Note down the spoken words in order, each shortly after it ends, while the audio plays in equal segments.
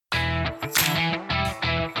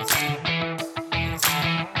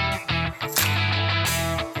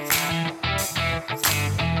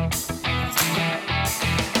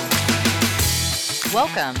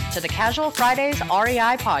Welcome to the Casual Fridays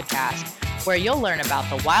REI podcast, where you'll learn about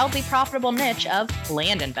the wildly profitable niche of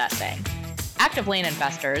land investing. Active land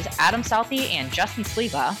investors Adam Southey and Justin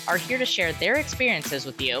Sleva are here to share their experiences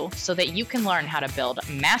with you so that you can learn how to build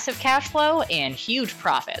massive cash flow and huge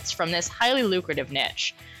profits from this highly lucrative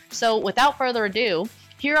niche. So without further ado,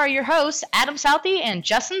 here are your hosts, Adam Southey and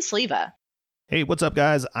Justin Sleva. Hey, what's up,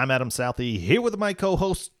 guys? I'm Adam Southey here with my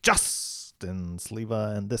co-host, Justin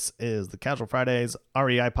Sleva, and this is the Casual Fridays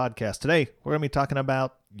REI podcast. Today, we're going to be talking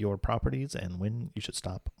about your properties and when you should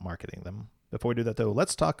stop marketing them. Before we do that, though,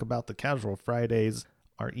 let's talk about the Casual Fridays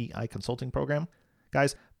REI consulting program.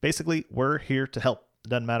 Guys, basically, we're here to help. It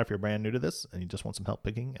doesn't matter if you're brand new to this and you just want some help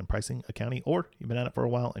picking and pricing a county, or you've been at it for a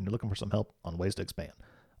while and you're looking for some help on ways to expand.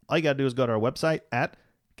 All you got to do is go to our website at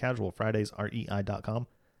casualfridaysrei.com.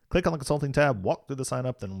 Click on the consulting tab, walk through the sign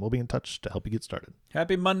up, then we'll be in touch to help you get started.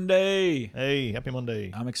 Happy Monday. Hey, happy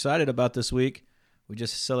Monday. I'm excited about this week. We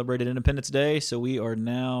just celebrated Independence Day, so we are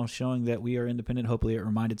now showing that we are independent. Hopefully it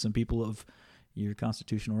reminded some people of your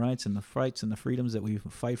constitutional rights and the rights and the freedoms that we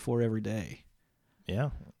fight for every day. Yeah,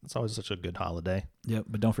 it's always such a good holiday. Yep,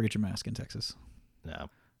 but don't forget your mask in Texas. No.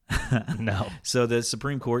 No. So the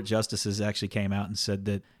Supreme Court justices actually came out and said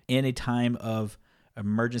that in a time of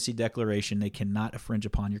emergency declaration, they cannot infringe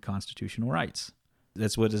upon your constitutional rights.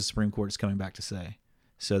 That's what the Supreme Court is coming back to say.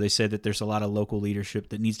 So they said that there's a lot of local leadership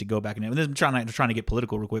that needs to go back. And I'm trying to get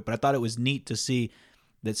political real quick, but I thought it was neat to see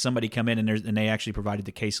that somebody come in and they actually provided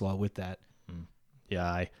the case law with that.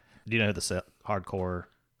 Yeah, do you know the hardcore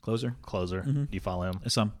closer? Mm-hmm. Do you follow him?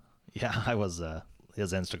 Some. Yeah, I was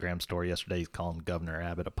his Instagram story yesterday. He's calling Governor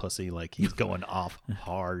Abbott a pussy, like he's going off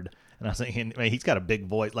hard. And I was thinking, man, he's got a big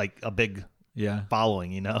voice, like a big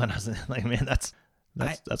following, you know. And I was like, man, that's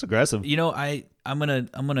aggressive. You know, I'm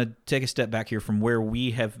gonna take a step back here from where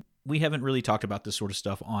we haven't really talked about this sort of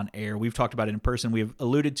stuff on air. We've talked about it in person. We've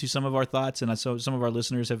alluded to some of our thoughts, and I saw some of our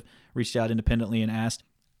listeners have reached out independently and asked.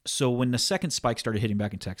 So when the second spike started hitting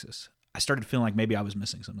back in Texas, I started feeling like maybe I was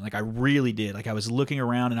missing something. Like I really did. Like I was looking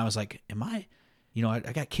around and I was like, am I,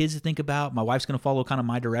 I got kids to think about. My wife's going to follow kind of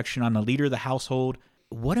my direction. I'm the leader of the household.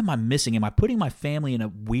 What am I missing? Am I putting my family in a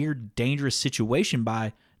weird, dangerous situation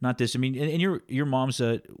by not this? I mean, and your mom's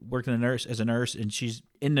working as a nurse, and she's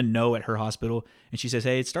in the know at her hospital, and she says,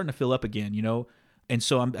 hey, it's starting to fill up again, you know? And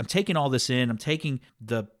so I'm taking all this in. I'm taking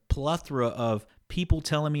the plethora of people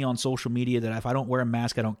telling me on social media that if I don't wear a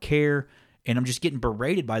mask, I don't care. And I'm just getting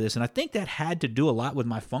berated by this. And I think that had to do a lot with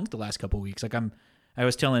my funk the last couple of weeks. Like I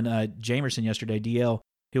was telling Jamerson yesterday, DL,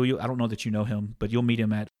 I don't know that you know him, but you'll meet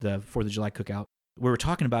him at the 4th of July cookout. We were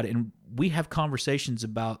talking about it, and we have conversations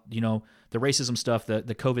about, the racism stuff, the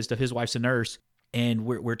COVID stuff. His wife's a nurse, and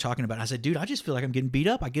we're talking about it. I said, dude, I just feel like I'm getting beat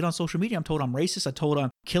up. I get on social media. I'm told I'm racist. I'm told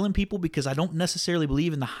I'm killing people because I don't necessarily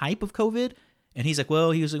believe in the hype of COVID. And he's like,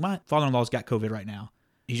 well, he was like, my father-in-law's got COVID right now.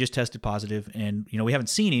 He just tested positive, and, we haven't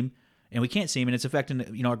seen him, and we can't see him, and it's affecting,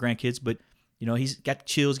 our grandkids, but, he's got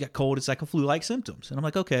chills, got cold. It's like a flu-like symptoms. And I'm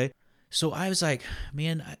like, okay. So I was like,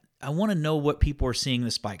 man, I want to know what people are seeing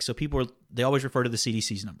the spike. So they always refer to the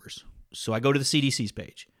CDC's numbers. So I go to the CDC's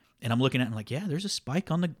page, and I'm looking at it, and I'm like, yeah, there's a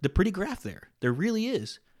spike on the pretty graph there. There really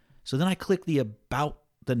is. So then I click the about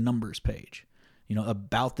the numbers page,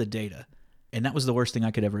 about the data. And that was the worst thing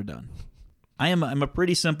I could ever have done. I'm a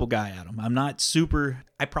pretty simple guy, Adam. I'm not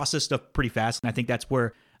I process stuff pretty fast, and I think that's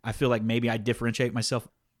where I feel like maybe I differentiate myself.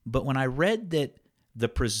 But when I read that the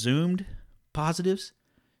presumed positives,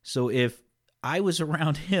 so if I was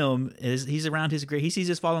around him, he's around he sees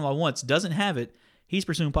his father-in-law once, doesn't have it, he's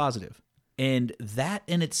presumed positive. And that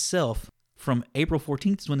in itself, from April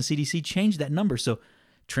 14th is when the CDC changed that number. So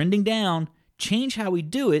trending down, change how we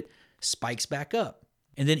do it, spikes back up.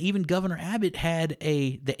 And then even Governor Abbott had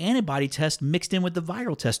the antibody test mixed in with the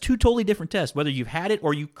viral test, 2 totally different tests, whether you've had it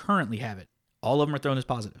or you currently have it. All of them are thrown as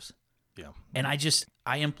positives. Yeah. And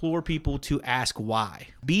I implore people to ask why.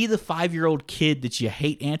 Be the 5-year-old kid that you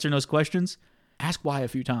hate answering those questions. Ask why a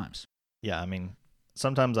few times. Yeah, I mean,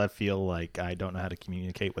 sometimes I feel like I don't know how to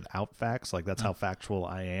communicate without facts. Like that's how factual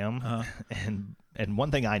I am. And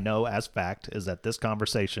one thing I know as fact is that this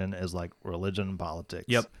conversation is like religion and politics.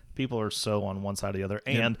 Yep. People are so on one side or the other,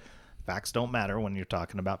 and facts don't matter when you're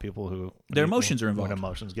talking about people who their emotions are involved. When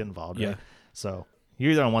emotions get involved. Yeah. Right? So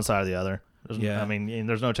you're either on one side or the other. Yeah. I mean,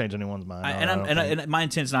 there's no change in anyone's mind. And my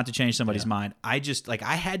intent is not to change somebody's mind. I just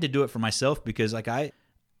I had to do it for myself because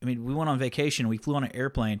we went on vacation. We flew on an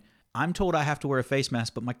airplane. I'm told I have to wear a face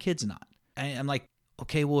mask, but my kid's not. And I'm like,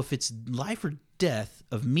 okay, well, if it's life or death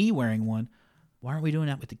of me wearing one, why aren't we doing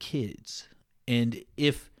that with the kids? And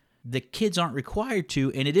if the kids aren't required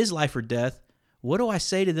to, and it is life or death, what do I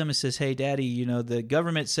say to them? It says, hey, Daddy, you know, the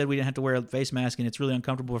government said we didn't have to wear a face mask, and it's really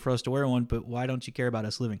uncomfortable for us to wear one, but why don't you care about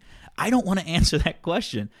us living? I don't want to answer that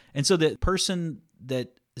question. And so the person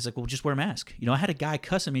that is like, well, just wear a mask. You know, I had a guy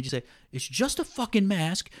cuss at me and just say, it's just a fucking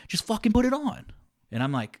mask. Just fucking put it on. And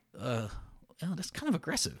I'm like, oh, that's kind of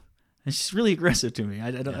aggressive. It's just really aggressive to me. I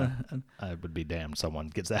don't. I would be damned someone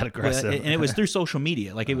gets that aggressive. And it was through social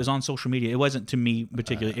media. Like, it was on social media. It wasn't to me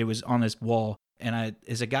particularly. It was on this wall. And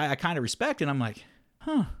as a guy I kind of respect, and I'm like,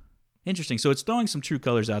 huh, interesting. So it's throwing some true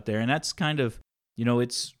colors out there. And that's kind of, you know,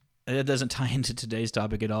 it doesn't tie into today's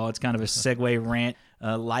topic at all. It's kind of a segue rant,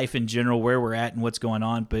 life in general, where we're at and what's going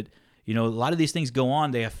on. But, you know, a lot of these things go on.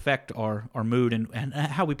 They affect our mood and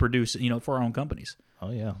how we produce, you know, for our own companies. Oh,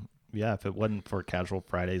 yeah. Yeah, if it wasn't for Casual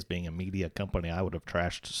Fridays being a media company, I would have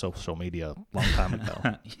trashed social media a long time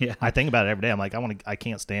ago. Yeah, I think about it every day. I'm like, I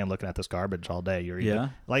can't stand looking at this garbage all day.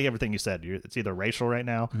 Like everything you said, it's either racial right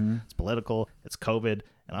now, it's political, it's COVID,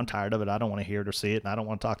 and I'm tired of it. I don't want to hear it or see it, and I don't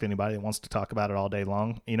want to talk to anybody that wants to talk about it all day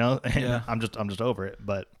long. You know, and I'm just over it.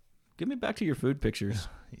 But get me back to your food pictures.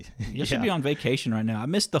 You should be on vacation right now. I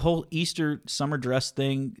missed the whole Easter summer dress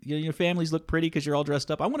thing. Your families look pretty because you're all dressed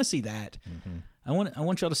up. I want to see that. Mm-hmm. I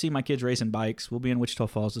want y'all to see my kids racing bikes. We'll be in Wichita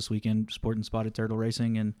Falls this weekend, sporting Spotted Turtle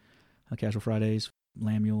Racing and Casual Fridays,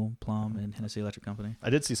 Lamuel, Plum, and Hennessy Electric Company. I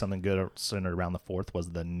did see something good centered around the 4th was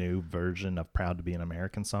the new version of Proud to Be an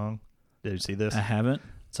American song. Did you see this? I haven't.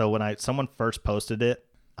 So when someone first posted it,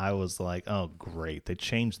 I was like, oh, great. They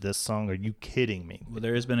changed this song. Are you kidding me? Well,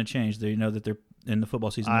 there has been a change. They know that they're in the football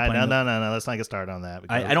season. No. Let's not get started on that.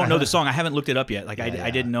 I don't know the song. I haven't looked it up yet. Like, I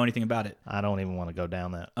didn't know anything about it. I don't even want to go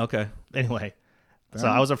down that. Okay. Anyway, so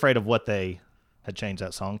I was afraid of what they had changed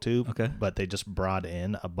that song to. Okay. But they just brought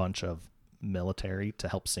in a bunch of military to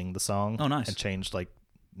help sing the song. Oh, nice. And changed, like,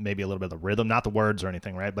 maybe a little bit of the rhythm, not the words or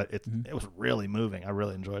anything, right? But it was really moving. I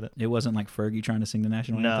really enjoyed it. It wasn't like Fergie trying to sing the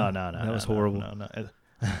national anthem? No. That was horrible. No.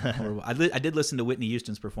 Horrible. I did listen to Whitney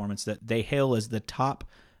Houston's performance that they hail as the top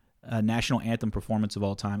national anthem performance of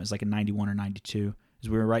all time. It's like a 91 or 92. As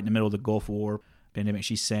we were right in the middle of the Gulf War pandemic,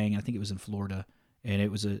 she sang. I think it was in Florida, and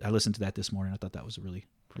I listened to that this morning. I thought that was a really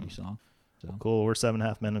pretty song. So cool. We're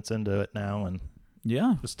 7.5 minutes into it now, and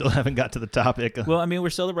yeah, we still haven't got to the topic. Well, I mean,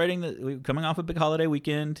 we're celebrating coming off a big holiday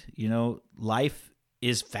weekend. You know, life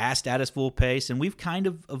is fast at its full pace, and we've kind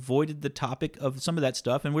of avoided the topic of some of that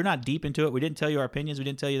stuff, and we're not deep into it. We didn't tell you our opinions. We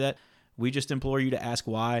didn't tell you that. We just implore you to ask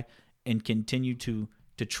why and continue to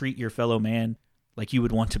treat your fellow man like you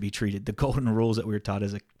would want to be treated. The golden rules that we were taught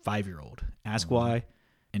as a 5-year-old. Ask why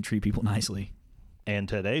and treat people nicely. And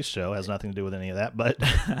today's show has nothing to do with any of that, but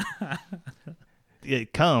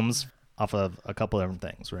it comes off of a couple of different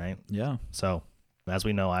things, right? Yeah. So, as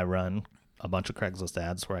we know, I run a bunch of Craigslist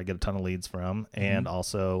ads where I get a ton of leads from, and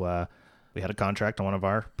also we had a contract on one of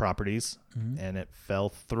our properties, and it fell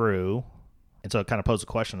through, and so it kind of posed a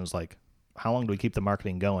question: is like, how long do we keep the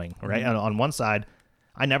marketing going, right? And on one side,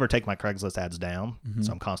 I never take my Craigslist ads down,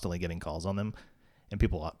 so I'm constantly getting calls on them, and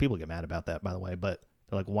people get mad about that, by the way. But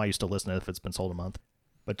they're like, "Why are you still listening if it's been sold a month?"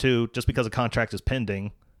 But 2, just because a contract is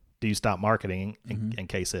pending, do you stop marketing in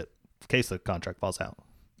case the contract falls out?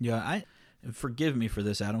 Yeah, forgive me for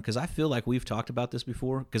this, Adam, because I feel like we've talked about this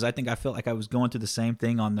before. Because I think I felt like I was going through the same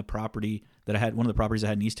thing on the property that I had. One of the properties I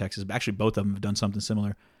had in East Texas. Actually, both of them have done something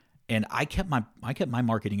similar. And I kept my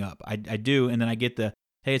marketing up. I do, and then I get the,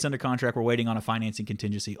 hey, it's under contract. We're waiting on a financing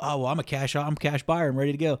contingency. Oh, well, I'm a cash buyer. I'm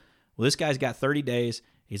ready to go. Well, this guy's got 30 days.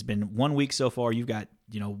 It's been 1 week so far. You've got,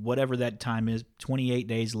 whatever that time is, 28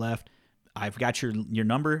 days left. I've got your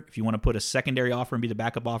number. If you want to put a secondary offer and be the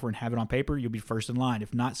backup offer and have it on paper, you'll be first in line.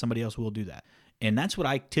 If not, somebody else will do that. And that's what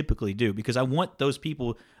I typically do because I want those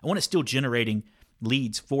people, I want it still generating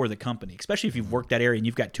leads for the company, especially if you've worked that area and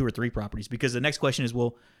you've got 2 or 3 properties. Because the next question is,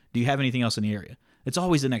 well, do you have anything else in the area? It's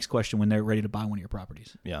always the next question when they're ready to buy one of your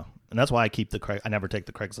properties. Yeah. And that's why I never take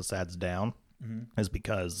the Craigslist ads down, is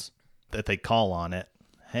because if they call on it,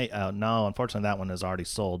 hey, no, unfortunately that one is already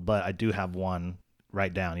sold, but I do have one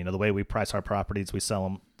right down. The way we price our properties, we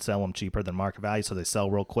sell them cheaper than market value, so they sell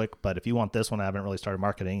real quick. But if you want this one, I haven't really started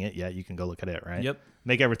marketing it yet. You can go look at it, right? Yep.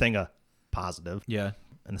 Make everything a positive. Yeah.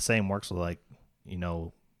 And the same works with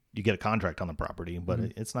you get a contract on the property, but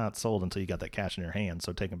it's not sold until you got that cash in your hand.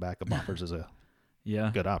 So taking backup offers is a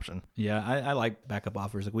good option. Yeah, I like backup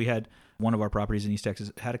offers. Like we had one of our properties in East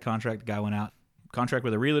Texas had a contract. The guy went out, contract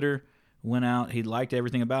with a realtor. Went out, he liked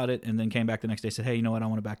everything about it, and then came back the next day, said, hey, you know what, I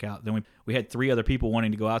want to back out. Then we had 3 other people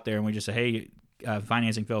wanting to go out there, and we just said, hey,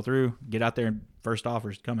 financing fell through. Get out there, and first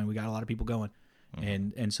offer's coming. We got a lot of people going,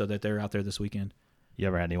 and so that they're out there this weekend. You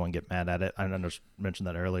ever had anyone get mad at it? I mentioned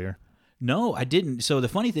that earlier. No, I didn't. So the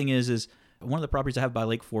funny thing is One of the properties I have by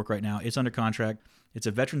Lake Fork right now, it's under contract. It's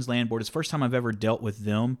a Veterans Land Board. It's the first time I've ever dealt with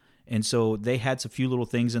them. And so they had a few little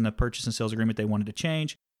things in the purchase and sales agreement they wanted to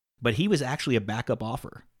change. But he was actually a backup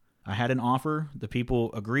offer. I had an offer. The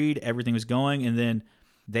people agreed. Everything was going. And then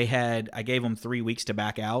I gave them 3 weeks to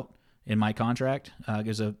back out in my contract. It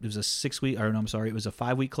was a 6 week, or no, I'm sorry, it was a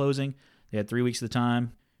 5 week closing. They had 3 weeks of the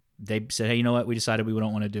time. They said, hey, you know what? We decided we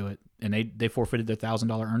don't want to do it. And they forfeited their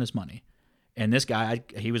 $1,000 earnest money. And this guy,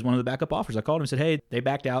 he was one of the backup offers. I called him and said, hey, they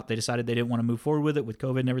backed out. They decided they didn't want to move forward with it with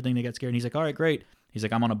COVID and everything. They got scared. And he's like, all right, great. He's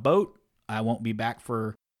like, I'm on a boat. I won't be back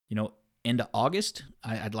for, end of August.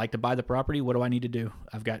 I'd like to buy the property. What do I need to do?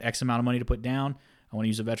 I've got X amount of money to put down. I want to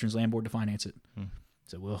use a Veterans Land Board to finance it.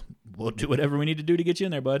 So we'll do whatever we need to do to get you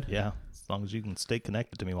in there, bud. Yeah, as long as you can stay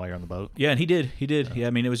connected to me while you're on the boat. Yeah, and he did. Yeah, I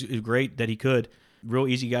mean, it was great that he could. Real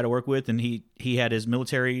easy guy to work with, and he had his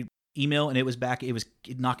military email, and it was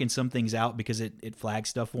knocking some things out because it flagged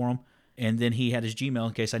stuff for him. And then he had his Gmail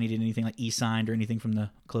in case I needed anything like e-signed or anything from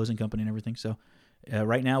the closing company and everything. So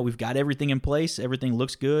right now we've got everything in place. Everything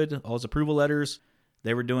looks good. All his approval letters.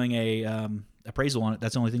 They were doing a appraisal on it.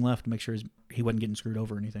 That's the only thing left to make sure he wasn't getting screwed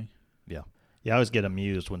over or anything. Yeah. Yeah, I always get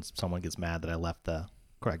amused when someone gets mad that I left the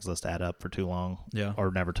Craigslist ad up for too long. Yeah.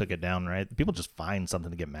 Or never took it down, right? People just find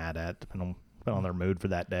something to get mad at, depending on their mood for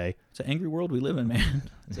that day. It's an angry world we live in, man.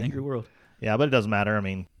 It's an angry world. Yeah, but it doesn't matter. I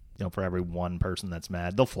mean, for every one person that's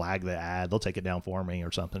mad, they'll flag the ad. They'll take it down for me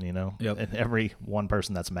or something, Yep. And every one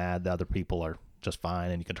person that's mad, the other people are just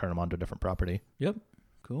fine, and you can turn them onto a different property. Yep.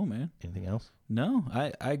 Cool, man. Anything else? No,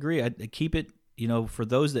 I agree. I keep it, for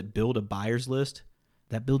those that build a buyer's list,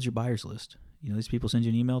 that builds your buyer's list. These people send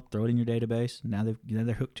you an email, throw it in your database. Now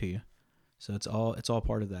they're hooked to you. So it's all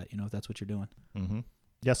part of that, if that's what you're doing. Mm-hmm.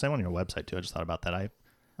 Yeah, same on your website too. I just thought about that. I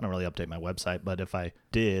don't really update my website, but if I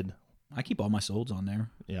did, I keep all my solds on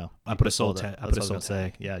there. Yeah, I put a sold tag. I put a sold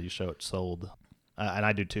tag. Yeah, you show it sold, and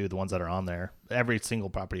I do too. The ones that are on there, every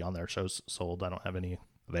single property on there shows sold. I don't have any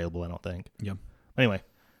available. I don't think. Yeah. Anyway,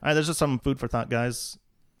 all right. There's just some food for thought, guys.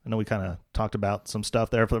 I know we kind of talked about some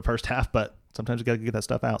stuff there for the first half, but sometimes you got to get that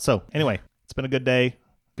stuff out. So anyway, it's been a good day.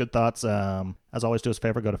 Good thoughts. As always, do us a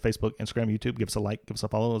favor. Go to Facebook, Instagram, YouTube. Give us a like. Give us a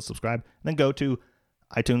follow. Subscribe. And then go to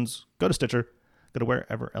iTunes. Go to Stitcher. Go to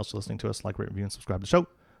wherever else you're listening to us. Like, rate, review, and subscribe to the show.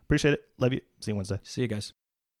 Appreciate it. Love you. See you Wednesday. See you guys.